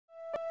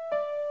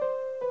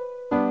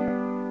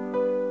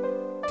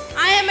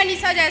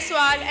Anisha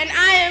Jaiswal and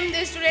I am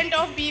the student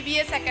of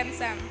BBA second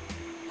sem.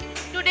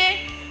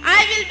 Today,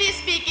 I will be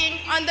speaking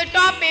on the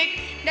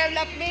topic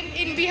development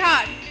in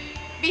Bihar.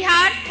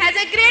 Bihar has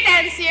a great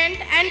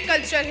ancient and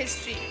cultural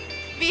history.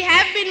 We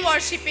have been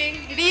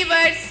worshipping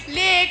rivers,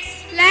 lakes,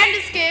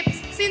 landscapes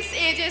since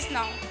ages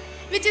now,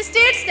 which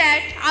states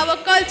that our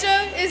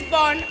culture is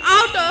born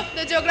out of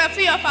the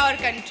geography of our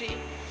country.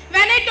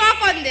 When I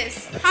talk on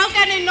this, how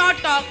can I not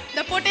talk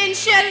the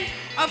potential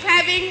of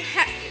having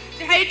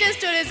heritage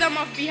tourism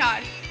of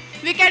Bihar?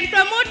 We can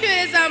promote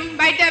tourism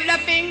by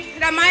developing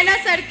Ramayana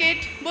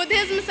circuit,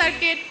 Buddhism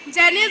circuit,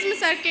 Jainism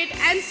circuit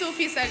and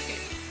Sufi circuit.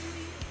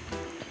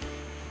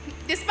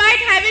 Despite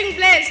having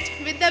blessed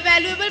with the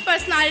valuable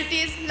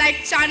personalities like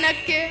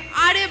Chanakya,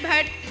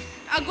 Aryabhatta,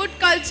 a good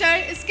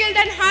culture, skilled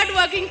and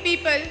hard-working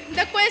people,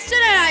 the question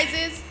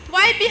arises,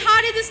 why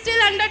Bihar is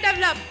still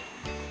underdeveloped?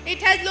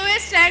 It has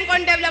lowest rank on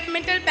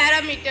developmental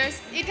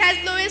parameters, it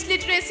has lowest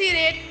literacy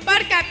rate per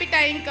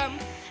capita income,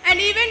 and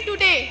even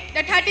today,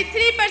 the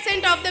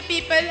 33% of the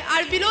people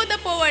are below the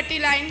poverty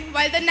line,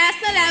 while the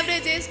national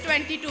average is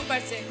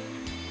 22%.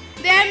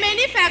 There are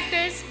many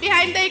factors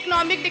behind the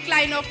economic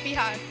decline of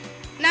Bihar.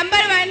 Number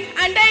one,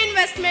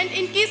 underinvestment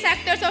in key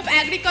sectors of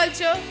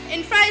agriculture,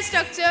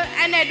 infrastructure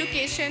and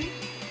education.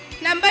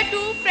 Number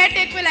two, freight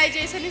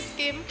equalization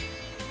scheme.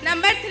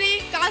 Number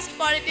three, caste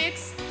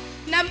politics.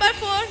 Number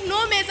four,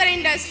 no major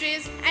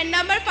industries. And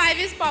number five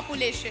is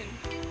population.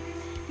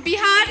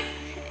 Bihar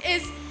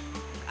is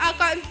a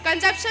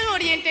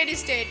consumption-oriented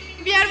state.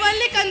 We are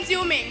only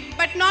consuming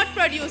but not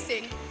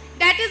producing.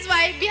 That is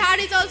why Bihar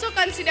is also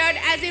considered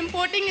as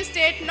importing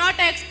state, not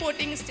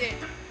exporting state.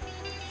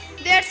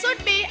 There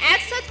should be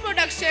as such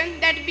production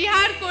that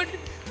Bihar could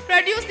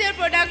produce their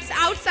products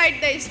outside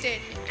the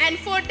state. And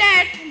for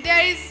that,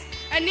 there is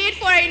a need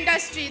for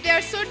industry.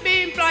 There should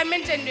be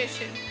employment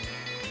generation.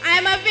 I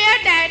am aware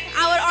that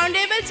our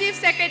Honorable Chief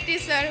Secretary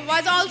Sir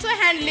was also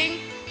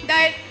handling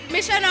the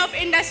mission of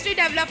industry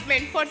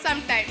development for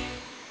some time.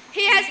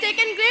 He has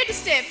taken great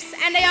steps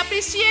and I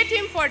appreciate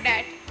him for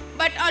that.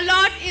 But a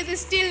lot is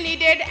still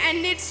needed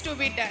and needs to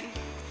be done.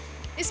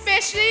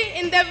 Especially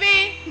in the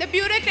way the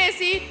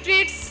bureaucracy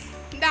treats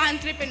the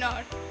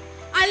entrepreneur.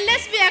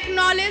 Unless we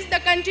acknowledge the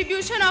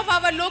contribution of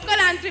our local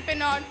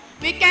entrepreneur,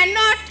 we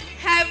cannot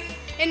have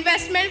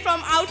investment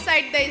from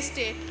outside the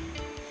state.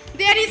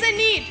 There is a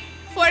need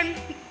for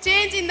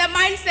change in the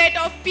mindset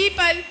of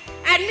people,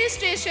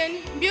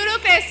 administration,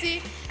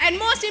 bureaucracy, and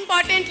most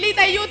importantly,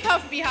 the youth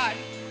of Bihar.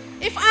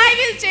 If I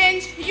will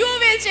change, you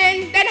will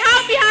change, then how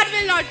Bihar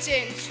will not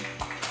change?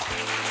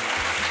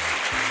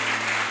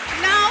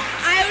 Now,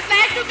 I would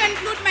like to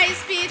conclude my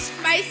speech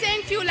by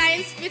saying few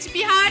lines which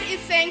Bihar is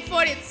saying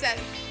for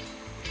itself.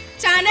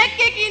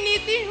 Chanakya की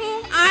नीति हूँ,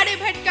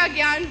 आर्यभट्ट का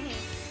ज्ञान हूँ.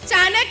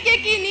 चाणक्य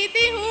की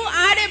नीति हूँ,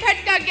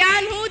 आर्यभट्ट का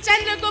ज्ञान हूँ,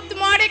 चंद्रगुप्त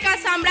मौर्य का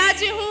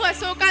साम्राज्य हूँ,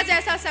 अशोका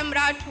जैसा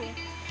सम्राट हूँ.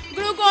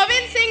 गुरु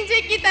गोविंद सिंह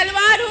जी की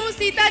तलवार हूँ,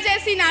 सीता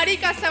जैसी नारी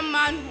का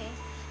सम्मान हूँ.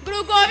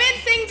 गुरु गोविंद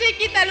सिंह जी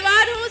की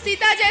तलवार हूँ,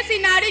 सीता जैसी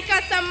नारी का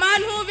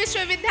सम्मान हूँ.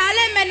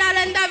 विश्वविद्यालय में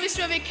नालंदा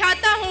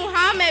विश्वविख्याता हूँ,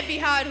 हाँ मैं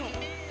बिहार हूँ.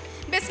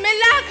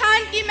 बिस्मिल्लाह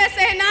खान की मैं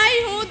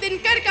सहनाई हूँ,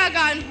 दिनकर का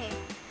गान हूँ.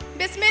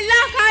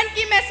 बिस्मिल्लाह खान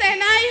की मैं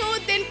सहनाई हूँ,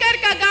 दिनकर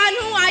का गान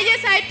हूँ.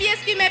 IAS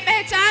IPS की मैं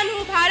पहचान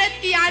हूँ, भारत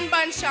की आन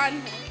बान शान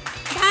हूँ.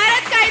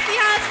 भारत का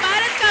इतिहास,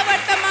 भारत का